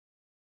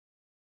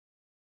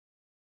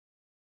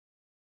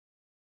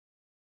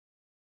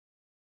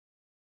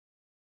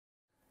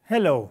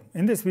Hello,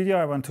 in this video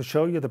I want to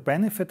show you the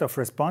benefit of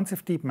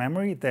responsive deep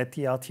memory that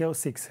the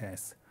RTO6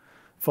 has.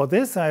 For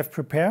this I have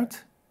prepared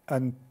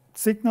a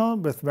signal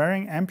with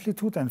varying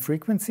amplitude and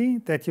frequency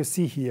that you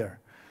see here.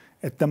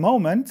 At the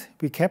moment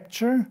we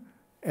capture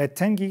at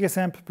 10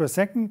 gigasample per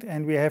second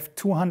and we have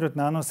 200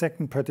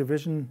 nanosecond per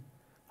division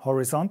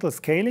horizontal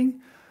scaling.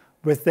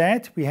 With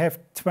that we have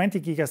 20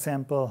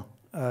 gigasample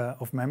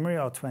of memory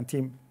or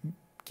 20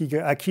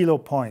 kilo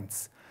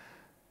points.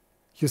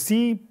 You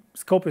see,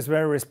 scope is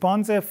very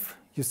responsive,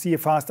 you see a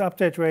fast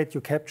update rate,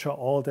 you capture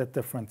all the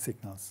different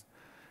signals.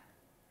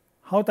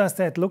 How does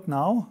that look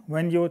now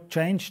when you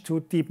change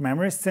to deep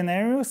memory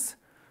scenarios?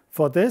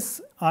 For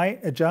this, I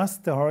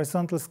adjust the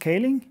horizontal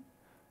scaling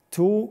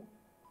to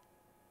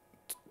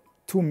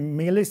 2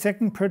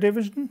 milliseconds per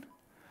division.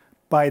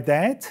 By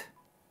that,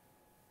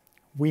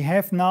 we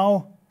have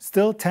now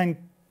still 10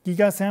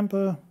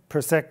 gigasample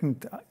per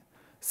second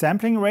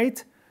sampling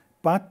rate,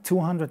 but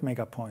 200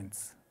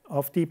 megapoints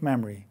of deep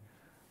memory.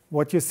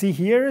 What you see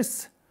here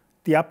is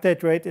the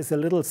update rate is a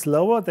little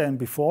slower than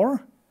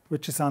before,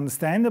 which is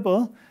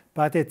understandable,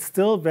 but it's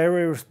still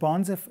very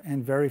responsive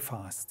and very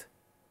fast.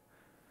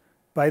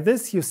 By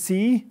this you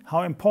see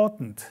how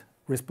important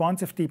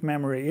responsive deep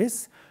memory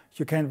is.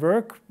 You can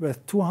work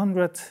with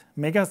 200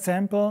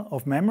 megasample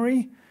of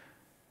memory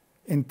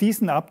in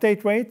decent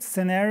update rate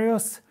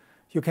scenarios.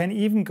 You can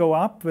even go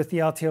up with the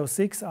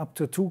RTO6 up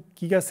to 2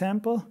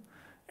 gigasample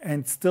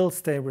and still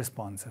stay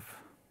responsive.